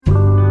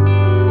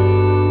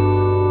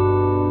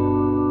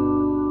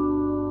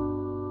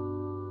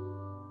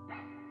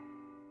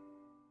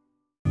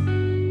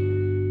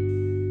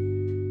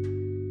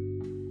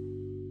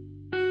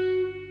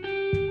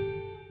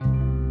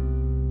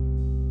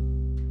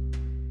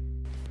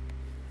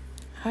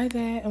Hi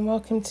there, and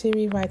welcome to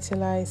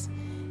Revitalize,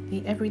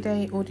 the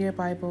everyday audio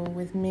Bible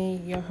with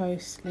me, your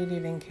host, Lily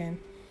Lincoln.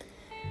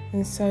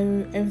 And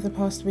so, over the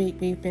past week,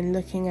 we've been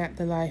looking at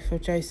the life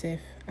of Joseph,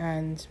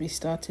 and we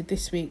started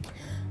this week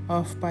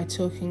off by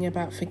talking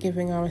about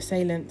forgiving our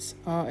assailants,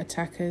 our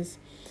attackers.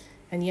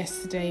 And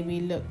yesterday,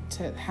 we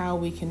looked at how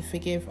we can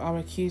forgive our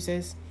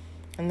accusers,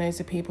 and those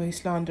are people who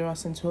slander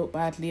us and talk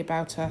badly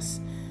about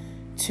us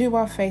to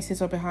our faces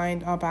or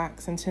behind our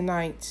backs. And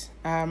tonight,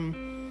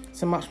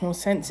 it's a much more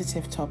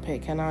sensitive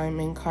topic, and I'm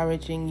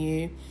encouraging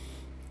you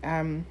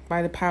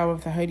by the power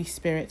of the Holy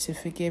Spirit to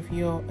forgive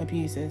your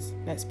abusers.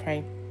 Let's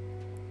pray.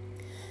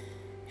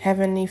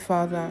 Heavenly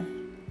Father,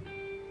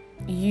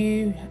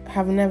 you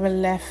have never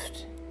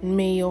left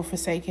me or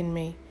forsaken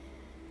me,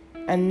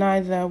 and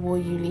neither will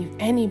you leave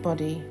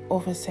anybody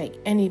or forsake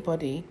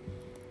anybody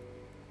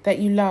that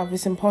you love.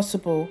 It's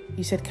impossible.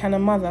 You said, can a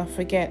mother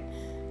forget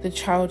the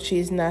child she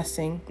is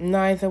nursing?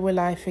 Neither will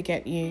I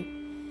forget you.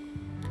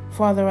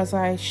 Father, as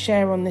I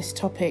share on this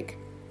topic,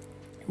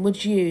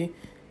 would you,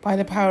 by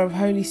the power of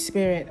Holy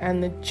Spirit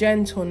and the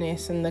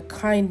gentleness and the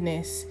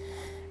kindness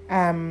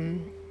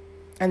and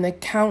the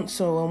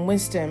counsel and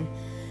wisdom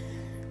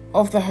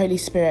of the Holy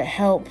Spirit,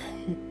 help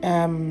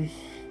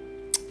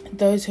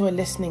those who are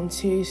listening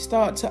to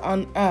start to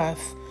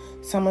unearth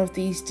some of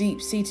these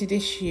deep-seated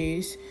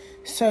issues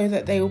so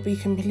that they will be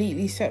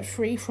completely set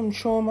free from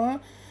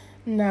trauma.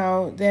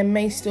 Now, there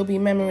may still be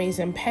memories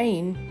and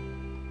pain,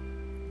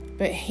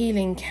 but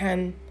healing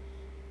can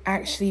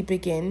actually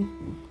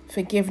begin.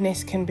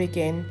 Forgiveness can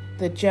begin.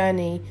 The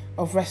journey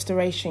of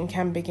restoration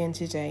can begin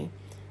today.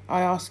 I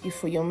ask you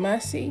for your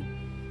mercy.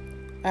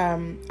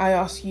 I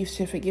ask you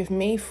to forgive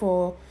me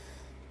for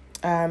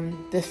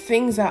the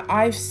things that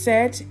I've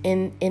said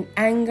in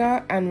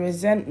anger and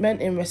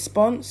resentment in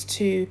response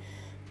to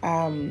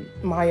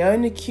my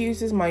own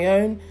accusers, my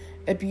own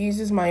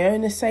abusers, my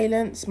own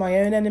assailants, my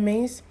own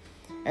enemies,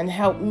 and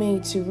help me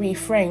to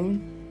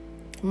reframe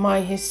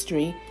my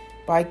history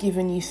by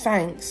giving you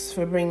thanks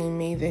for bringing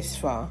me this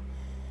far.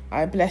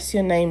 I bless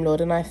your name, Lord,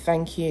 and I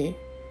thank you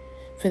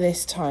for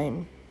this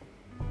time.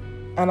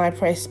 And I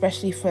pray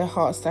especially for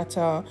hearts that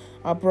are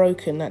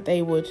broken, that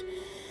they would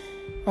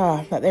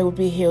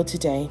be healed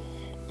today.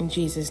 In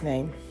Jesus'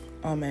 name,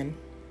 amen.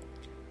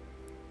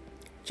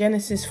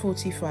 Genesis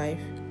 45.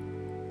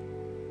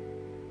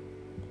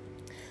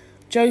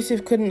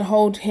 Joseph couldn't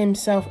hold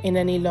himself in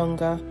any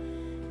longer.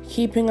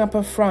 Keeping up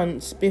a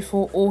front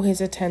before all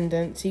his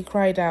attendants, he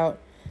cried out,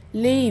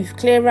 "Leave,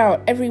 clear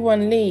out,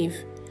 everyone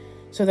leave."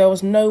 So there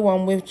was no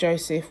one with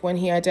Joseph when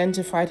he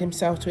identified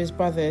himself to his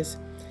brothers.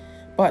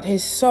 But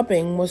his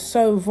sobbing was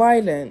so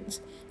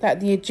violent that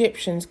the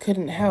Egyptians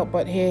couldn't help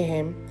but hear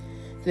him.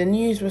 The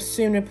news was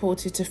soon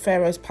reported to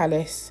Pharaoh's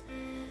palace.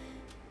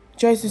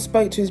 Joseph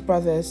spoke to his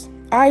brothers.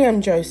 "I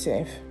am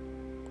Joseph.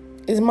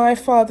 Is my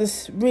father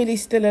really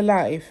still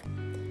alive?"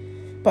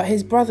 But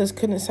his brothers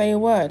couldn't say a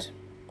word.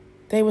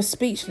 They were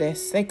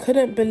speechless. They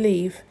couldn't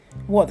believe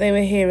what they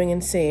were hearing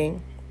and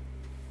seeing.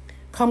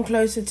 "Come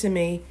closer to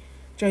me,"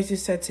 Joseph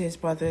said to his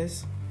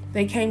brothers.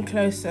 They came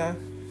closer.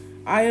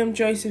 "I am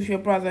Joseph, your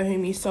brother,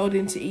 whom you sold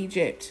into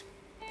Egypt.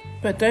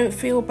 But don't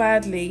feel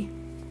badly.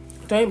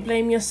 Don't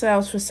blame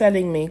yourselves for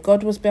selling me.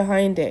 God was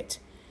behind it.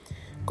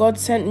 God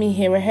sent me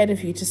here ahead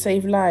of you to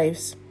save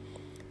lives.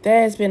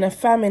 There has been a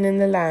famine in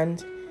the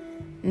land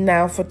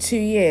now for 2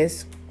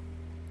 years.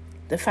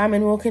 The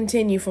famine will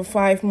continue for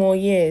 5 more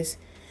years.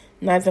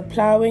 Neither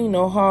ploughing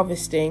nor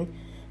harvesting.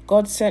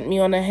 God sent me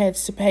on ahead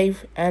to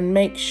pave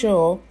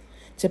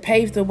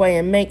the way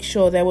and make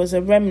sure there was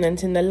a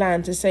remnant in the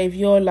land to save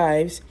your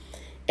lives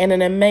in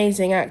an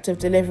amazing act of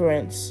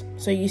deliverance.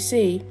 So you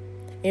see,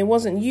 it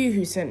wasn't you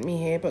who sent me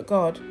here, but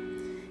God.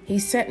 He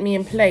set me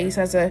in place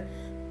as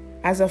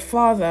a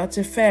father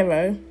to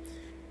Pharaoh,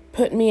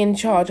 put me in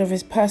charge of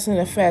his personal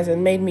affairs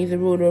and made me the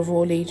ruler of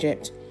all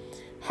Egypt.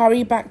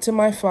 Hurry back to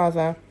my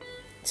father.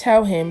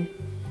 Tell him,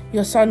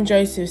 your son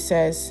Joseph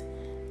says,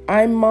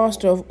 I'm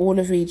master of all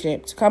of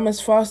Egypt. Come as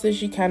fast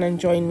as you can and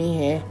join me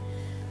here.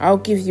 I'll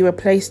give you a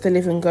place to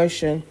live in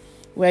Goshen,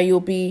 where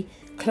you'll be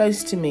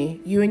close to me,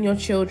 you and your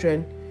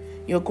children,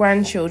 your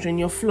grandchildren,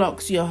 your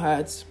flocks, your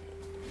herds,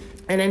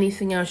 and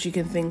anything else you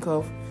can think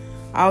of.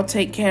 I'll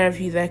take care of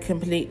you there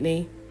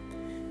completely.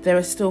 There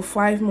are still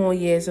 5 more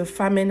years of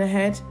famine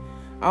ahead.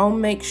 I'll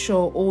make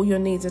sure all your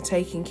needs are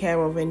taken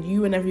care of, and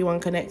you and everyone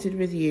connected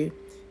with you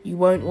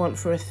won't want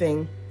for a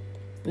thing.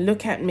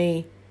 Look at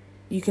me.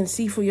 You can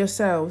see for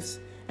yourselves,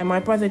 and my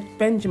brother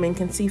Benjamin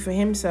can see for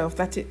himself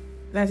that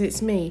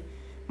it's me,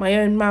 my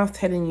own mouth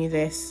telling you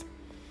this.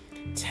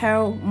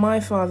 Tell my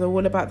father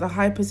all about the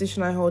high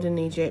position I hold in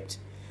Egypt.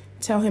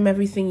 Tell him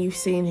everything you've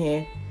seen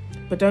here.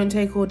 But don't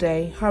take all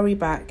day. Hurry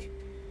back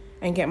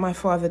and get my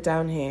father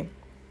down here."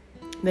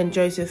 Then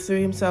Joseph threw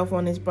himself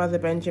on his brother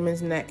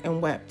Benjamin's neck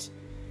and wept,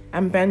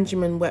 and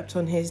Benjamin wept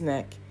on his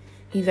neck.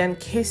 He then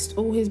kissed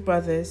all his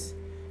brothers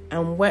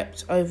and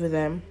wept over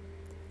them.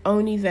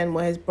 Only then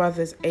were his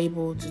brothers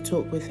able to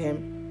talk with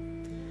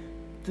him.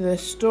 The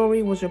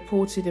story was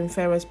reported in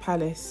Pharaoh's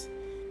palace.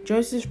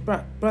 Joseph's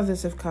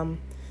brothers have come.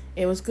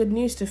 It was good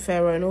news to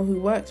Pharaoh and all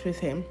who worked with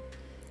him.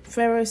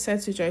 Pharaoh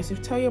said to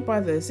Joseph, "Tell your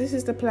brothers, this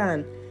is the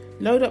plan.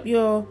 Load up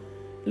your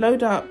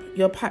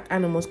pack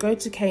animals, go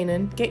to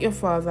Canaan, get your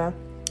father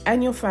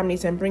and your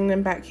families and bring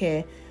them back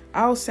here.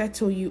 I'll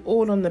settle you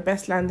all on the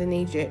best land in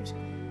Egypt.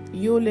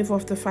 You'll live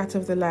off the fat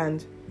of the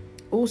land.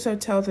 Also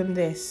tell them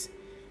this.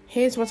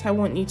 Here's what I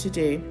want you to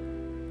do.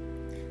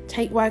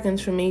 Take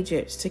wagons from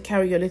Egypt to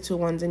carry your little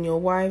ones and your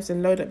wives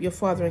and load up your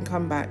father and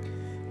come back.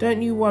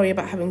 Don't you worry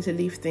about having to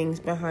leave things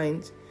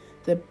behind.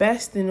 The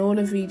best in all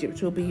of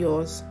Egypt will be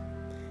yours."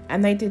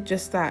 And they did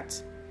just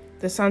that.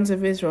 The sons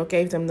of Israel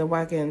gave them the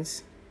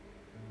wagons.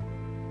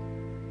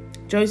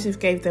 Joseph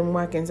gave them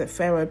wagons that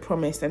Pharaoh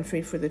promised and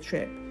food for the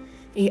trip.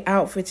 He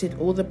outfitted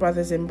all the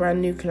brothers in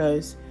brand new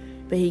clothes,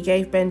 but he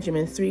gave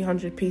Benjamin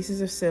 300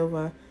 pieces of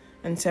silver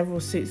and several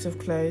suits of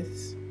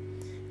clothes.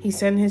 He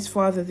sent his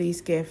father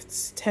these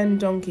gifts: 10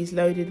 donkeys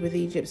loaded with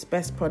Egypt's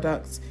best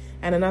products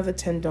and another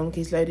 10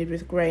 donkeys loaded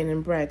with grain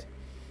and bread,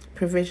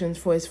 provisions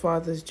for his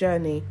father's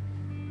journey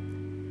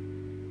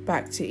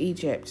back to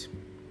Egypt.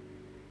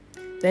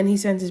 Then he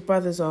sent his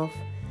brothers off,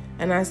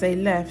 and as they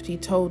left, he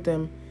told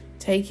them,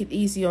 "Take it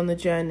easy on the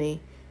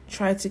journey.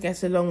 Try to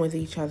get along with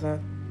each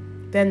other."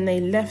 Then they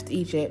left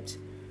Egypt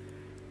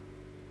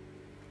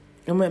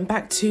and went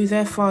back to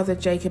their father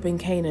Jacob in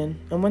Canaan.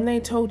 And when they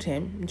told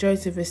him,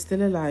 "Joseph is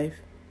still alive,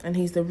 and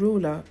he's the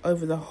ruler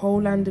over the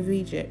whole land of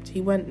Egypt,"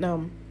 he went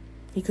numb.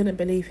 He couldn't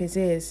believe his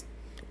ears.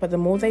 But the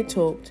more they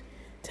talked,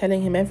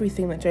 telling him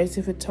everything that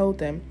Joseph had told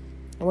them,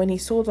 and when he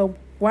saw the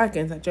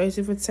wagons that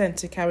Joseph had sent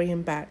to carry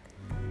him back,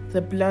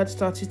 the blood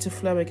started to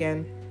flow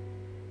again.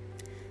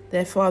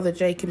 Their father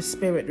Jacob's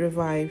spirit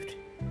revived.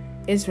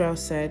 Israel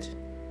said,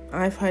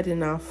 "I've heard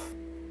enough.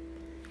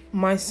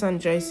 My son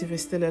Joseph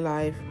is still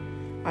alive.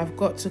 I've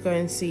got to go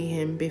and see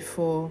him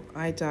before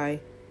I die."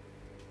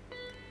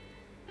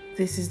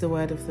 This is the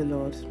word of the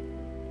Lord.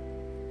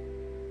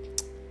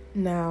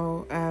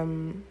 Now,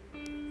 I'm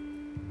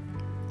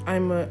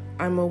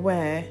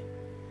aware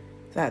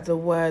that the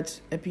word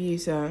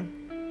abuser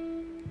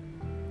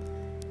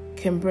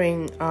can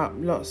bring up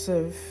lots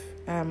of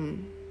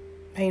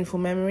painful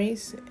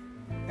memories,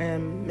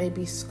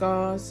 maybe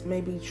scars,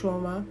 maybe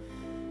trauma.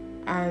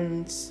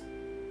 And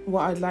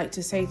what I'd like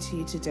to say to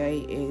you today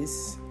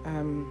is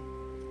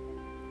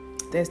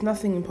there's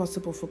nothing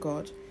impossible for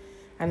God.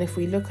 And if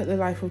we look at the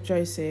life of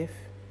Joseph,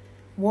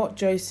 what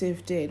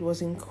Joseph did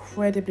was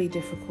incredibly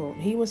difficult.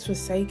 He was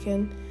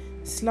forsaken,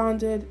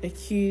 slandered,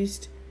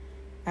 accused,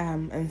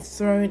 and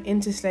thrown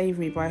into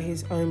slavery by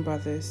his own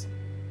brothers.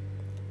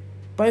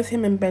 Both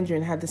him and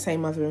Benjamin had the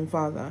same mother and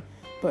father,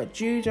 but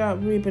Judah,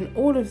 Reuben,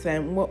 all of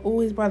them were all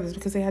his brothers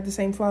because they had the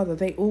same father.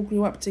 They all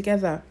grew up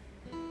together.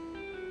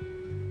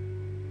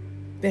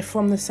 They're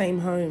from the same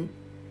home,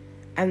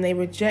 and they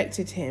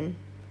rejected him,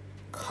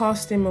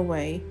 cast him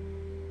away,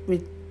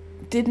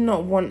 did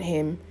not want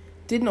him,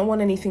 did not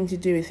want anything to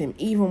do with him,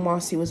 even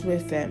whilst he was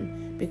with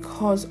them,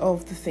 because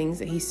of the things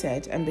that he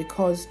said and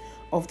because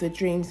of the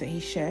dreams that he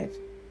shared.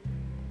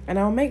 And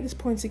I'll make this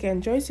point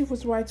again, Joseph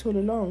was right all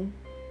along,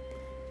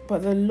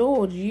 but the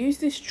Lord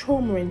used this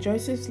trauma in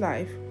Joseph's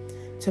life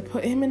to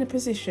put him in a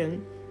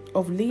position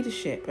of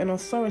leadership and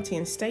authority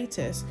and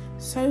status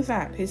so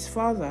that his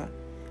father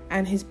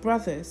and his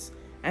brothers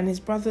and his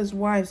brothers'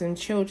 wives and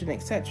children,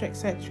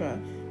 etc.,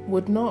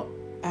 would not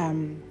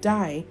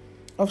die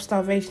of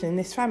starvation in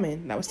this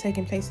famine that was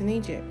taking place in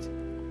Egypt.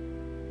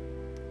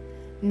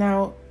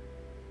 Now,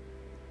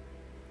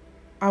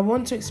 I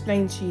want to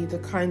explain to you the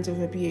kinds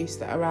of abuse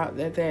that are out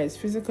there. There's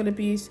physical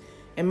abuse,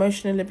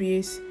 emotional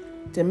abuse,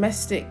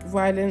 domestic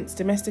violence,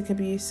 domestic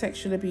abuse,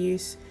 sexual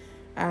abuse.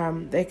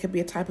 There could be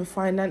a type of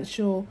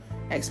financial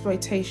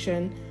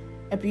exploitation.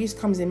 Abuse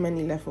comes in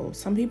many levels.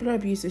 Some people are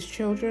abused as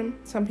children.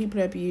 Some people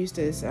are abused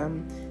as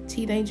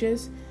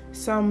teenagers.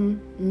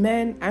 Some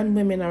men and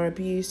women are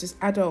abused as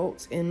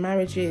adults in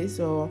marriages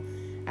or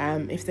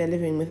if they're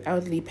living with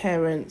elderly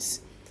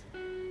parents.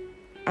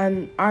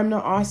 And I'm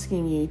not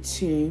asking you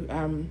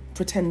to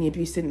pretend the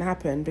abuse didn't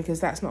happen, because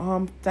that's not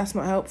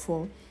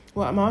helpful.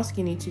 What I'm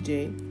asking you to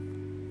do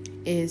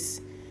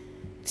is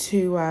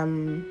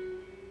to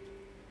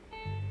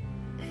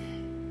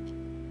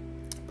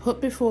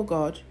put before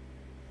God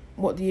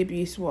what the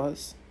abuse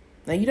was.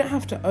 Now, you don't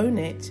have to own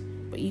it,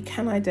 but you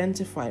can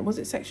identify. Was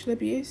it sexual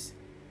abuse?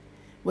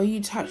 Were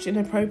you touched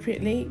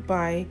inappropriately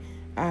by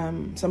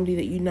somebody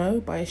that you know,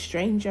 by a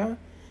stranger?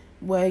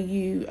 Were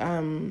you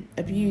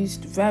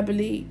abused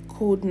verbally,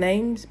 called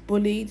names,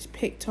 bullied,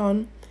 picked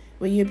on?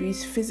 Were you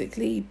abused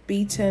physically,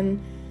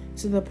 beaten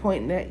to the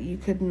point that you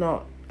could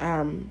not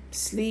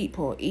sleep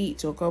or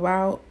eat or go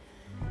out?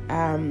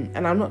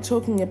 And I'm not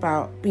talking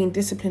about being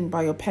disciplined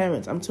by your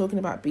parents. I'm talking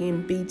about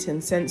being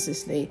beaten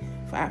senselessly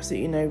for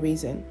absolutely no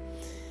reason.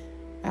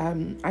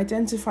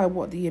 Identify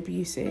what the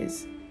abuse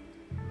is.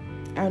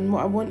 And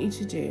what I want you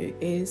to do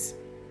is,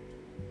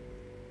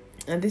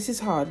 and this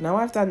is hard. Now,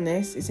 I've done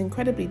this. It's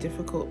incredibly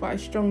difficult, but I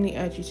strongly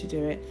urge you to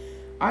do it.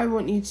 I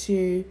want you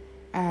to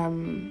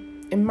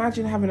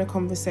imagine having a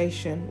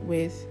conversation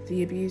with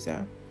the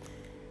abuser.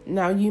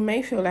 Now, you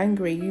may feel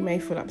angry, you may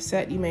feel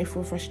upset, you may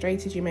feel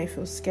frustrated, you may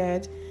feel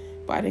scared,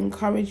 but I'd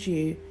encourage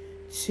you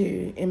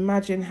to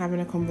imagine having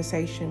a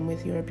conversation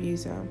with your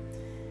abuser.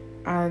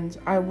 And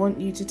I want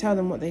you to tell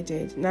them what they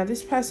did. Now,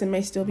 this person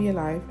may still be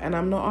alive, and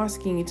I'm not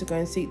asking you to go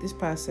and seek this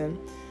person.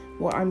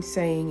 What I'm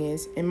saying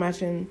is,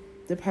 imagine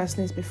the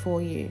person is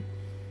before you,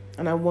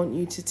 and I want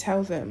you to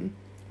tell them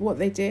what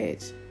they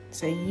did.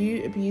 Say,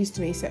 you abused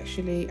me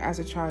sexually as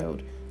a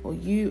child, or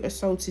you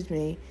assaulted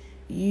me,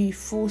 you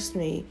forced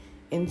me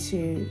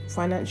into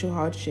financial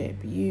hardship,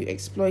 you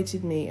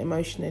exploited me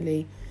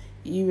emotionally,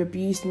 you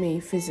abused me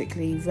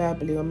physically,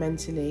 verbally, or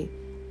mentally,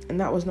 and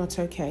that was not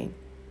okay.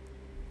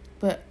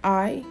 But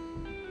I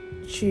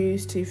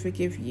choose to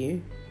forgive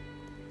you,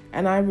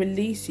 and I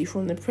release you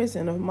from the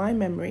prison of my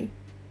memory,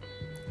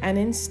 and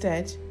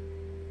instead,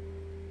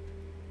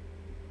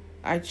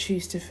 I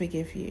choose to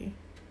forgive you.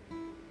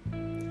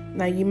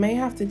 Now, you may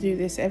have to do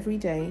this every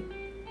day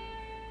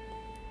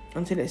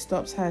until it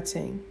stops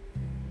hurting.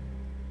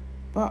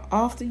 But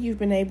after you've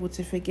been able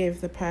to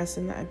forgive the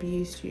person that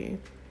abused you,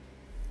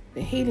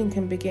 the healing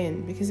can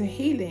begin, because a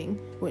healing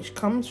which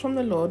comes from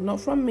the Lord, not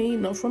from me,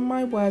 not from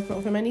my words,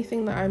 not from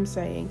anything that I'm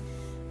saying,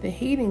 the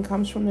healing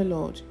comes from the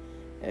Lord.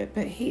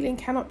 But healing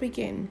cannot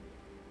begin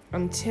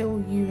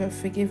until you have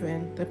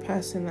forgiven the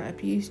person that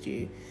abused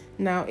you.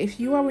 Now, if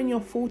you are in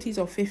your 40s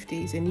or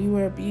 50s and you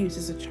were abused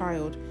as a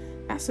child,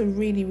 that's a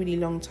really, really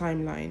long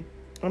timeline.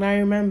 And I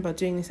remember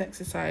doing this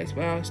exercise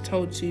where I was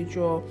told to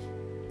draw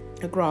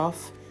a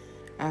graph,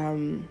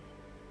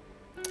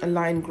 a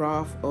line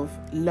graph of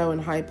low and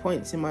high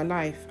points in my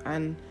life,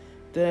 and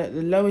the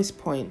lowest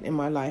point in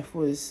my life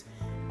was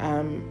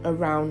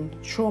around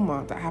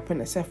trauma that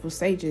happened at several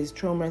stages.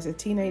 Trauma as a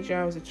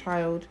teenager, as a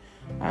child,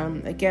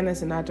 again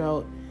as an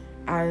adult,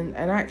 and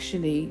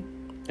actually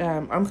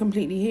I'm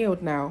completely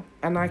healed now,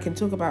 and I can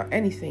talk about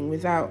anything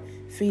without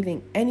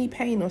feeling any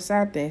pain or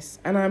sadness,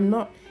 and I'm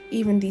not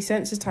even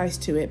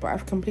desensitized to it, but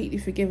I've completely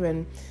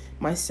forgiven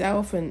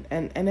myself and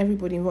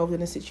everybody involved in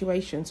the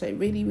situation. So it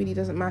really, really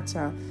doesn't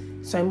matter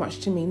so much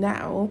to me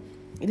now.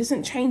 It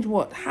doesn't change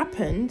what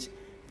happened,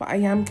 but I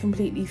am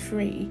completely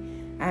free.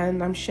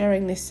 And I'm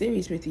sharing this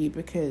series with you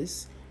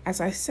because, as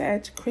I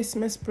said,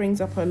 Christmas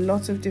brings up a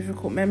lot of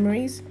difficult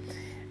memories,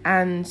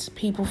 and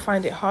people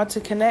find it hard to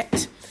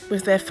connect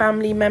with their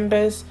family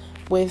members,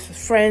 with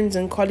friends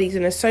and colleagues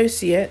and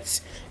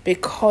associates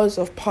because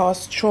of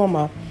past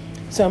trauma.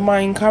 So my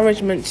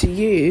encouragement to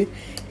you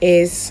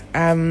is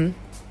name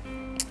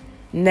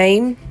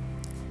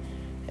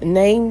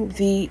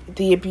the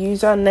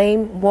abuser,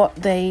 name what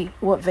they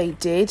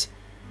did,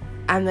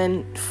 and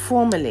then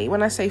formally,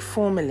 when I say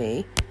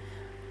formally,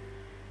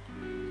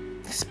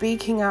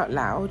 speaking out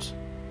loud,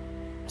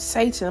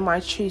 say to them, I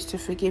choose to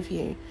forgive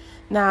you.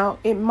 Now,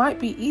 it might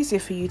be easier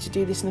for you to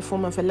do this in the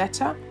form of a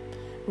letter,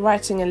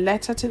 writing a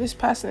letter to this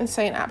person and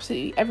saying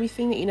absolutely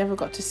everything that you never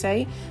got to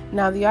say.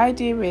 Now, the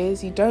idea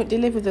is you don't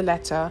deliver the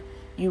letter,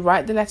 you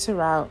write the letter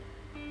out,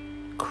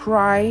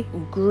 cry,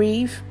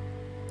 grieve,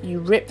 you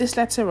rip this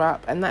letter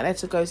up, and that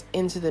letter goes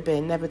into the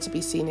bin, never to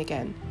be seen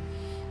again.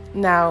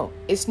 Now,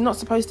 it's not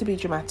supposed to be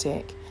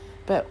dramatic,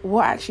 but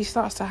what actually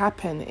starts to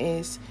happen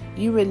is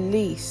you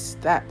release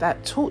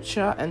that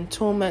torture and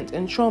torment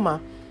and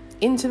trauma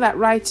into that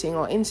writing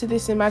or into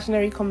this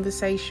imaginary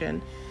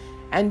conversation,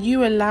 and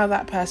you allow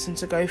that person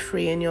to go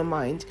free in your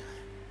mind.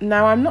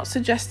 Now, I'm not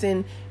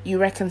suggesting you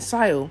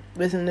reconcile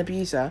with an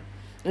abuser.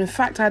 In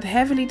fact, I'd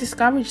heavily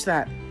discourage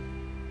that.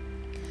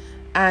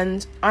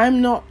 And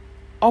I'm not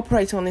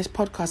operating on this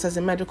podcast as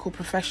a medical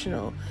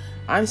professional.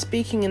 I'm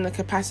speaking in the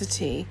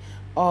capacity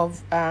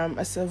of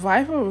a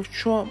survivor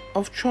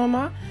of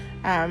trauma,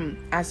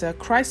 as a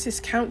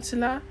crisis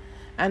counsellor,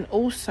 and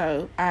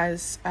also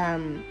as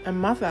a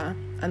mother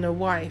and a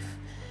wife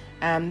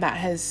that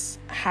has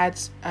had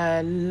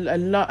a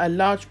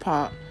large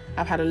part.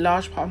 I've had a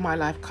large part of my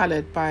life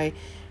coloured by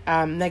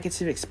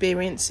negative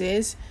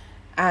experiences,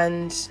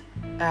 and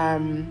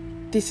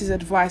this is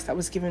advice that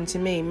was given to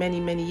me many,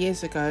 many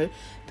years ago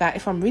that,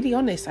 if I'm really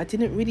honest, I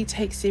didn't really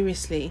take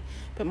seriously.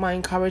 But my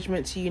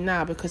encouragement to you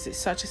now, because it's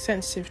such a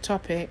sensitive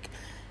topic,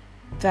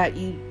 that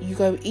you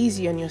go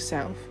easy on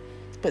yourself,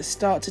 but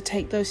start to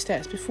take those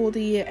steps before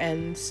the year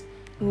ends.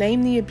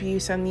 Name the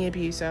abuse and the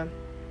abuser.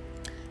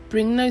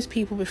 Bring those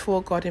people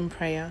before God in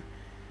prayer.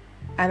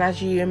 And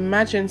as you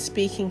imagine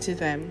speaking to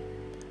them,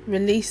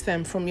 release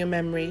them from your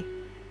memory.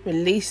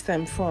 Release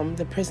them from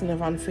the prison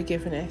of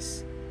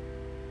unforgiveness.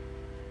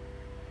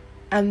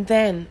 And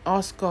then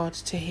ask God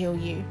to heal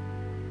you.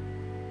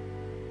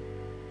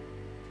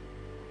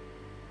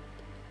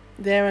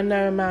 There are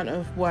no amount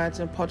of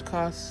words or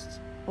podcasts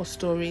or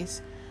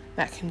stories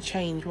that can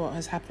change what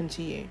has happened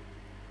to you.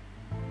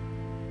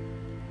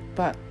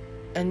 But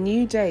a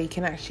new day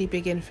can actually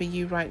begin for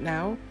you right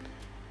now.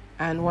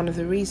 And one of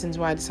the reasons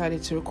why I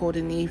decided to record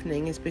in the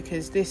evening is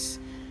because this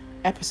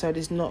episode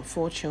is not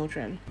for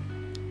children.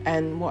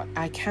 And what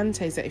I can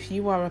say is that if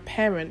you are a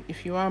parent,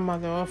 if you are a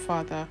mother or a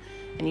father,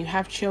 and you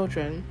have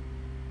children,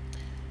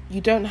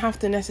 you don't have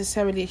to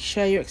necessarily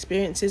share your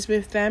experiences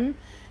with them,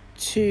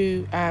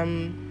 to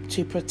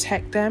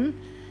protect them.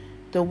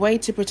 The way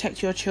to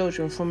protect your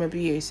children from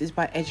abuse is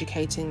by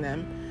educating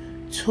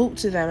them. Talk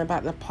to them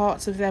about the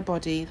parts of their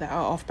body that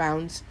are off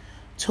bounds.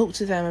 Talk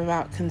to them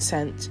about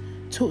consent.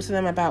 Talk to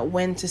them about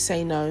when to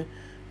say no.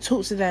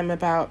 Talk to them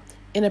about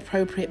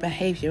inappropriate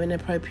behaviour,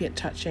 inappropriate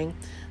touching.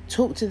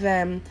 Talk to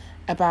them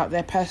about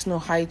their personal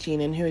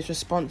hygiene and who is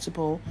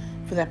responsible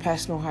for their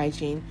personal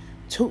hygiene.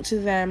 Talk to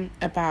them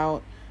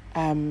about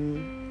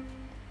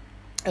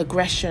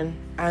aggression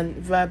and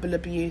verbal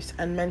abuse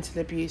and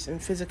mental abuse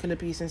and physical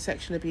abuse and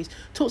sexual abuse.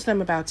 Talk to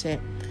them about it.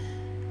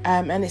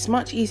 And it's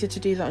much easier to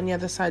do that on the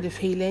other side of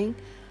healing.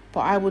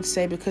 But I would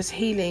say, because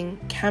healing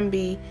can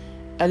be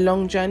a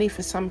long journey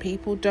for some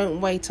people, don't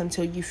wait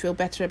until you feel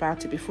better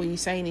about it before you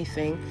say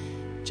anything.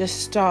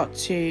 Just start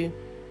to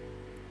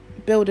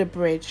build a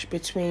bridge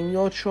between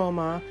your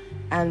trauma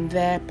and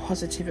their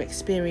positive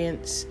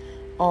experience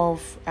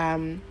of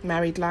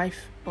married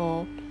life,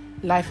 or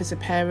life as a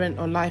parent,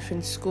 or life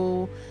in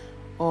school,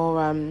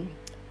 or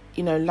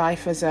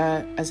life as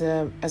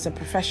a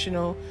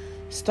professional.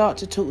 Start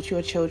to talk to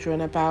your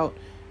children about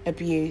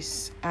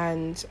abuse,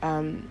 and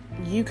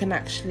you can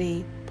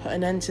actually put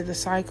an end to the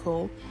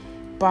cycle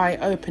by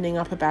opening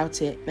up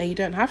about it. Now, you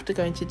don't have to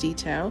go into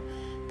detail,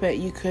 but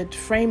you could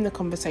frame the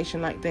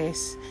conversation like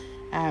this.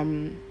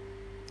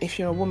 If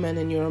you're a woman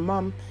and you're a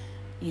mum,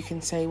 you can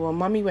say, well,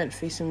 mummy went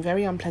through some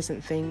very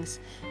unpleasant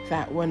things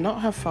that were not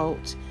her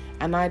fault,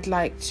 and I'd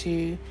like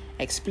to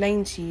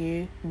explain to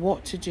you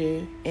what to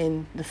do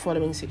in the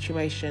following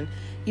situation.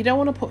 You don't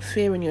want to put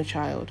fear in your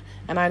child,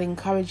 and I'd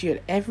encourage you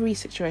at every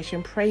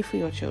situation, pray for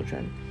your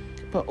children,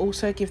 but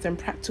also give them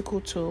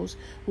practical tools.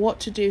 What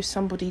to do if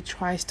somebody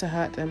tries to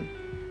hurt them?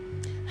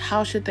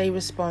 How should they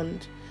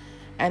respond?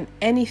 And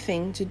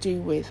anything to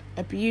do with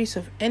abuse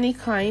of any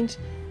kind,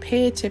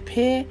 peer to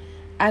peer,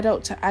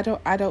 adult to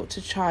adult, adult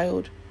to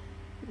child,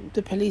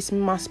 the police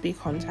must be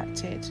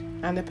contacted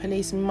and the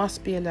police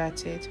must be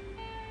alerted.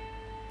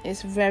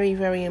 It's very,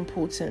 very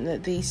important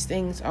that these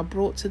things are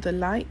brought to the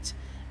light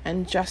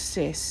and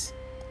justice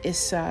is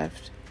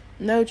served.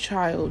 No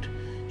child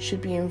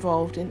should be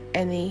involved in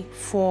any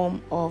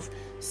form of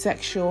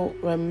sexual,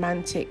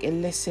 romantic,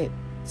 illicit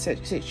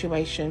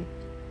situation.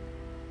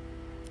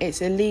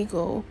 It's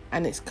illegal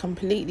and it's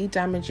completely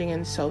damaging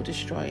and soul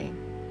destroying.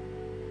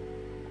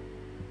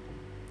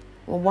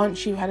 Well,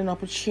 once you've had an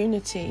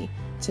opportunity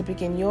to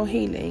begin your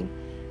healing,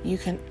 you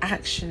can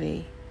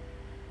actually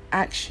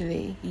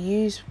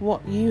use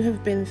what you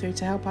have been through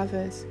to help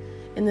others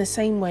in the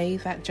same way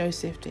that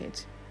Joseph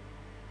did.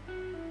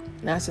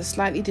 Now, it's a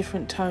slightly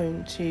different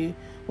tone to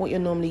what you're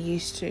normally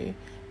used to,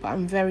 but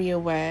I'm very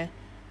aware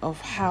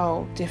of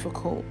how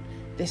difficult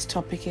this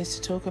topic is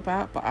to talk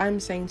about. But I'm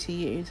saying to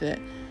you that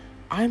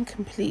I'm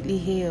completely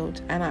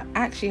healed, and I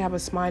actually have a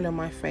smile on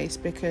my face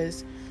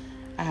because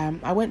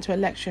I went to a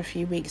lecture a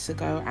few weeks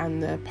ago,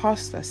 and the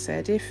pastor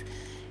said, if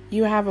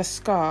you have a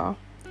scar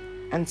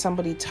and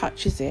somebody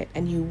touches it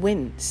and you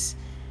wince,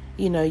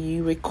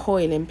 you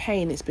recoil in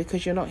pain, it's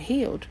because you're not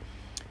healed.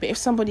 But if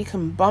somebody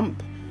can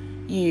bump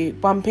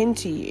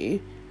into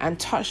you and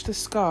touch the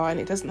scar and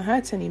it doesn't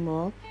hurt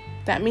anymore,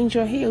 that means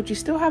you're healed. You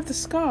still have the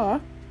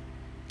scar,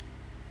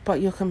 but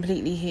you're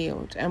completely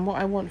healed. And what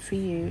I want for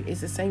you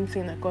is the same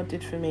thing that God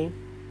did for me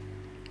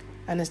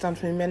and has done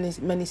for me in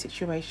many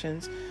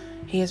situations.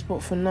 He has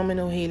brought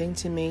phenomenal healing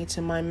to me,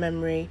 to my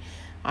memory.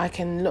 I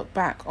can look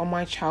back on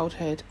my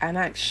childhood and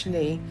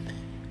actually,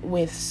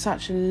 with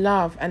such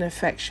love and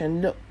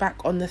affection, look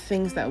back on the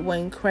things that were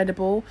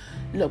incredible,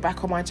 look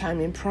back on my time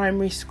in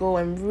primary school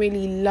and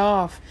really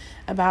laugh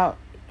about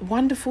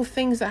wonderful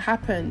things that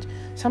happened.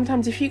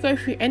 Sometimes if you go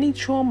through any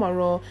trauma,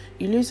 or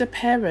you lose a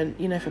parent,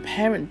 if a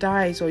parent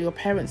dies or your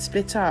parents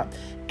split up,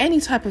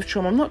 any type of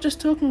trauma, I'm not just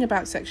talking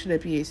about sexual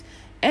abuse,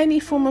 any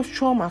form of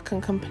trauma can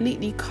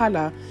completely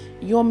colour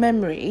your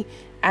memory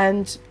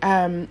and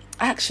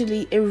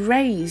actually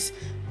erase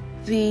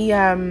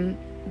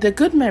the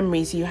good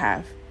memories you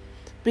have,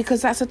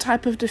 because that's a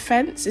type of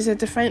defense. It's a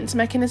defense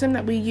mechanism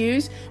that we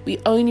use. We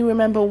only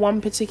remember one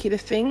particular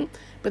thing,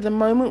 but the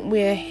moment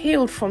we're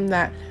healed from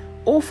that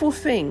awful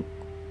thing,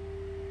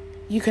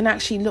 you can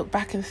actually look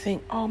back and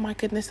think, oh my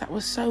goodness, that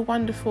was so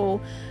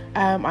wonderful.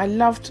 I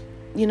loved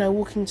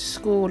walking to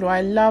school, or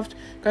I loved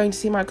going to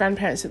see my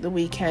grandparents at the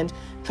weekend.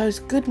 Those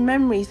good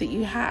memories that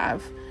you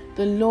have,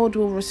 the Lord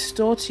will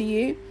restore to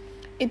you.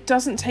 It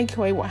doesn't take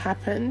away what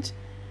happened,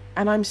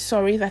 and I'm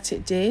sorry that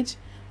it did,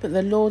 but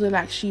the Lord will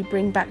actually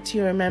bring back to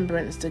your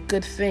remembrance the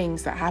good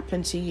things that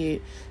happened to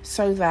you,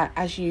 so that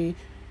as you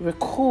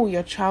recall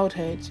your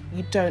childhood,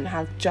 you don't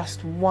have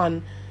just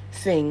one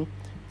thing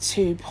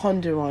to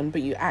ponder on,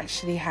 but you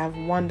actually have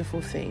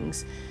wonderful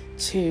things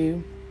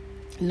to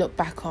look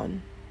back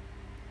on.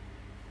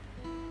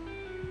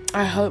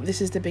 I hope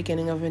this is the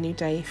beginning of a new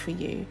day for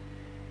you.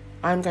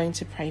 I'm going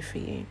to pray for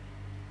you.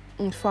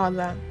 And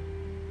Father,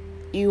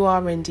 you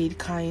are indeed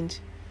kind,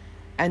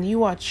 and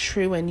you are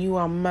true, and you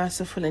are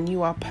merciful, and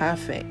you are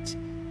perfect.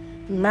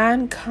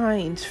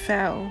 Mankind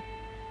fell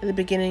at the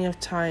beginning of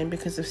time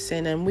because of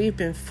sin, and we've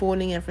been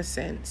falling ever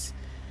since.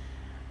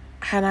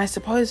 And I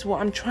suppose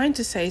what I'm trying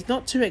to say is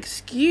not to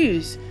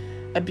excuse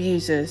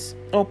abusers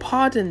or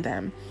pardon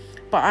them,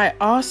 but I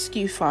ask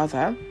you,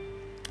 Father,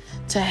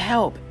 to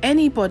help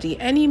anybody,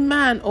 any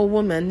man or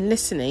woman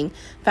listening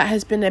that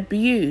has been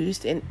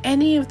abused in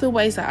any of the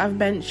ways that I've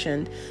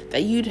mentioned,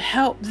 that you'd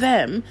help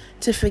them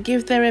to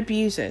forgive their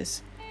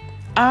abusers.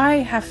 I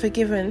have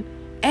forgiven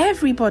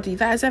everybody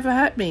that has ever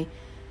hurt me,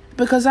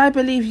 because I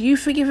believe you've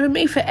forgiven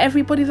me for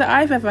everybody that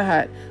I've ever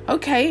hurt.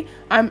 Okay,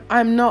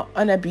 I'm not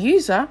an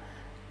abuser.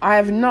 I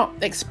have not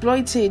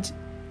exploited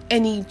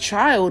any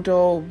child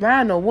or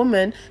man or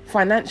woman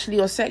financially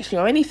or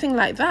sexually or anything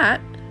like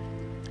that.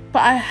 But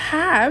I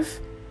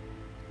have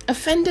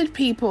offended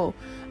people.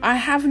 I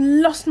have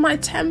lost my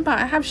temper.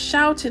 I have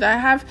shouted. I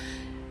have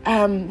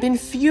been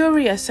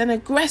furious and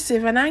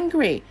aggressive and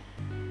angry.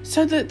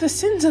 So the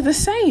sins are the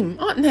same,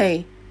 aren't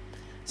they?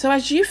 So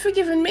as you've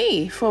forgiven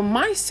me for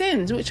my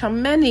sins, which are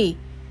many,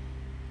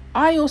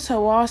 I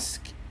also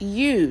ask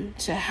you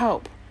to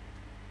help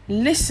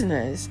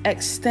listeners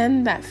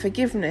extend that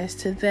forgiveness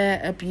to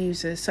their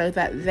abusers so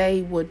that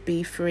they would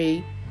be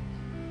free.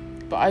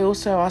 But I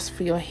also ask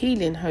for your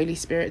healing, Holy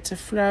Spirit, to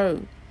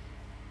flow.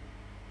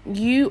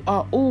 You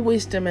are all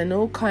wisdom and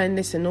all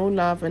kindness and all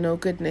love and all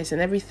goodness,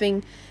 and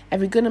everything,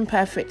 every good and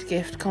perfect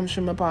gift comes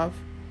from above.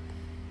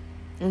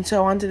 And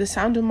so under the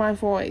sound of my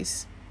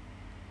voice,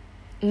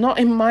 not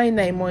in my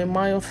name or in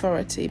my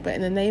authority, but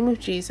in the name of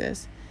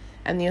Jesus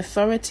and the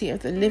authority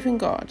of the living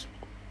God,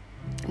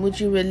 would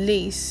you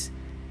release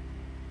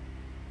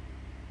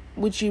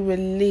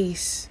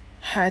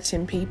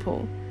hurting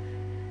people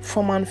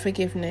from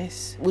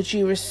unforgiveness? Would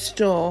you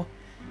restore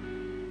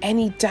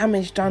any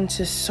damage done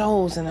to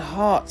souls and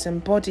hearts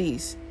and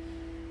bodies,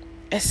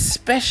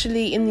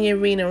 especially in the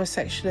arena of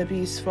sexual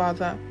abuse,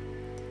 Father?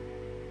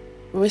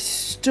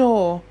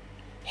 Restore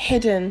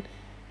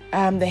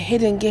the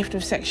hidden gift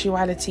of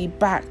sexuality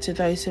back to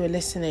those who are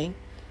listening.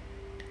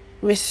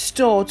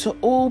 Restore to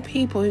all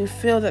people who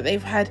feel that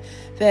they've had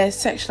their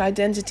sexual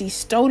identity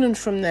stolen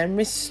from them.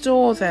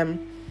 Restore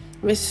them.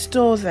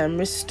 Restore them.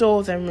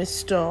 Restore them.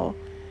 Restore.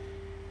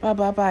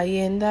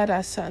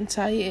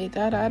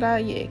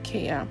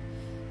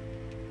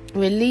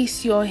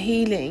 Release your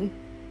healing.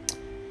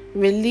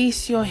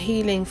 Release your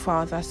healing,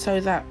 Father, so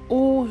that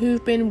all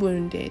who've been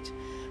wounded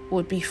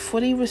would be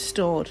fully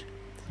restored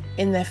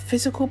in their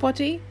physical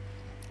body,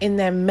 in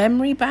their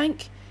memory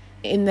bank,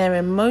 in their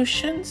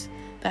emotions,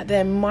 that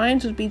their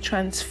minds would be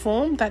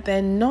transformed, that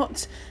they're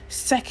not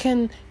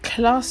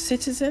second-class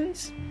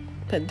citizens,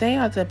 but they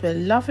are the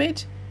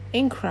beloved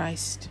in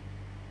Christ.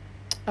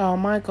 Oh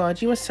my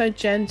God, you are so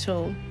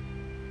gentle.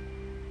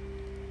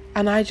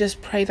 And I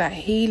just pray that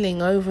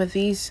healing over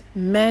these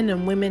men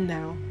and women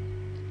now.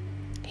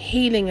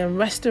 Healing and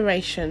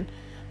restoration.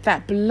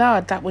 That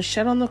blood that was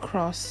shed on the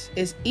cross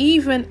is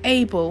even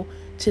able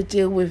to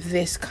deal with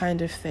this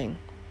kind of thing.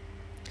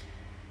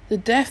 The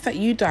death that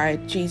you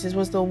died, Jesus,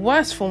 was the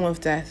worst form of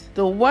death,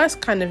 the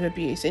worst kind of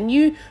abuse. And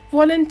you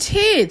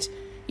volunteered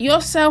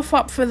yourself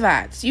up for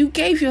that. You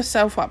gave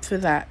yourself up for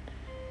that.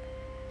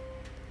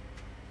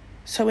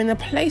 So in the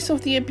place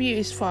of the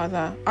abuse,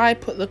 Father, I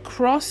put the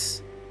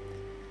cross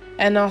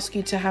and ask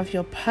you to have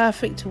your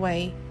perfect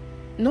way,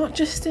 not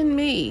just in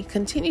me,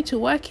 continue to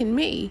work in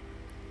me,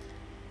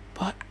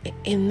 but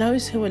in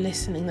those who are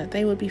listening, that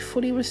they would be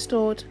fully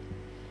restored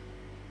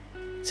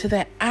to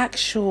their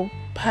actual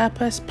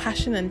purpose,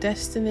 passion and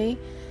destiny,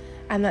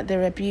 and that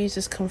their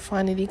abusers can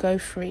finally go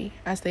free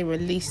as they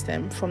release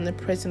them from the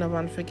prison of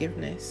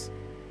unforgiveness.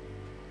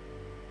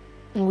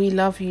 And we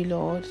love you,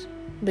 Lord,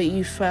 but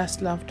you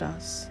first loved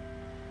us.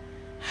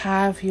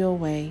 Have your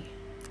way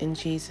in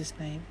Jesus'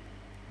 name.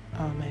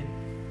 Amen.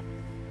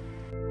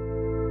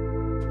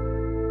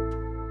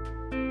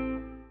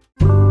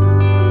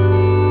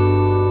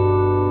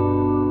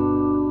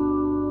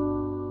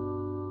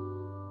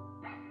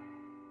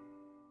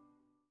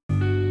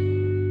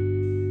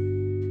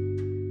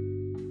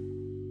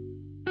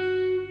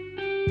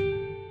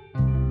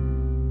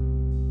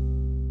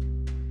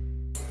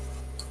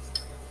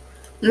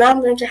 Now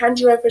I'm going to hand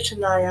you over to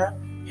Naya,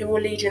 who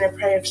will lead you in a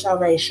prayer of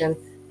salvation.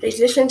 Please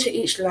listen to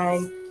each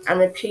line and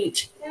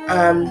repeat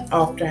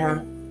after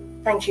her.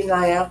 Thank you,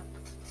 Naya.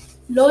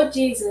 Lord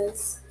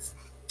Jesus,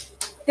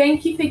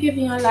 thank you for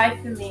giving your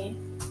life for me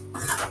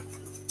and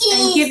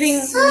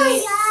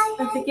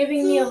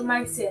forgiving me of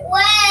my sin,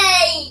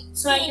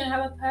 so I can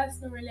have a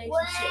personal relationship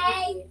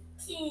with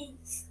you.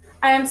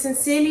 I am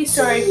sincerely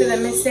sorry for the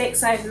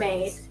mistakes I've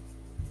made,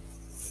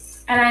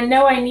 and I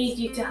know I need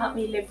you to help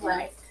me live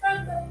right.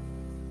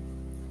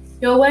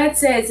 Your word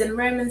says in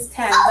Romans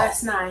 10,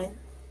 verse 9,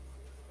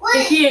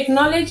 if you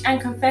acknowledge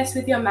and confess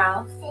with your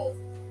mouth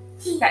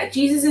that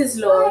Jesus is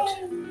Lord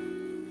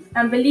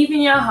and believe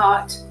in your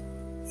heart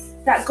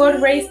that God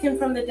raised him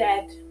from the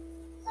dead,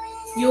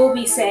 you will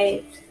be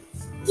saved.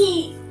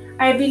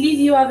 I believe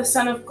you are the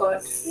Son of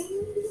God,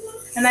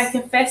 and I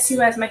confess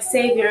you as my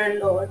Savior and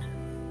Lord.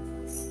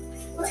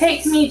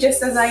 Take me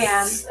just as I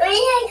am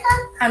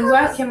and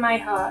work in my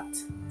heart,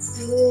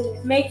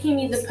 making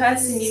me the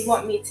person you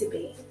want me to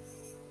be.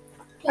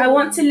 I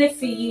want to live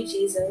for you,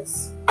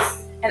 Jesus.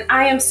 And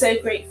I am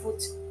so grateful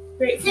to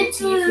you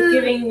for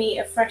giving me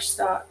a fresh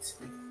start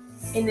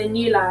in the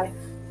new life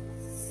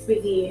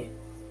with you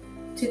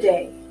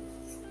today.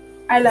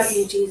 I love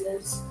you,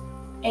 Jesus.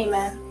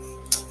 Amen.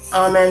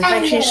 Amen.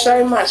 Thank you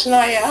so much,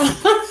 Naya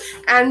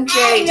and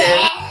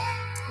Jaden.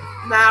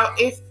 Now,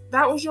 if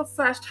that was your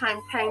first time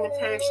praying the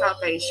prayer of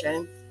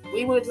salvation,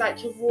 we would like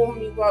to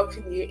warmly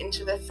welcome you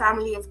into the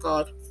family of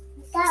God.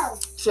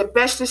 It's the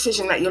best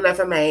decision that you'll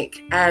ever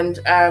make. And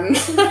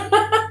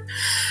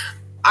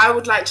I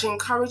would like to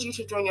encourage you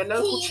to join your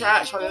local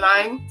church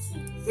online,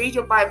 read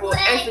your Bible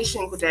every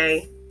single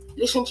day,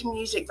 listen to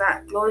music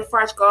that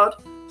glorifies God,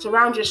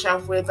 surround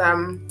yourself with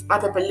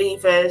other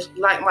believers,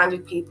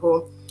 like-minded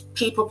people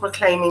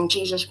proclaiming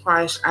Jesus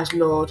Christ as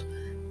Lord.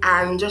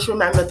 And just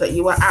remember that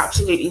you are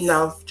absolutely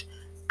loved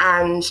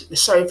and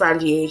so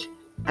valued,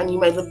 and you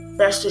made the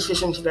best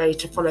decision today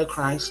to follow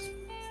Christ.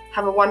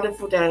 Have a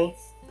wonderful day.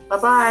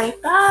 Bye-bye.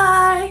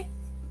 Bye.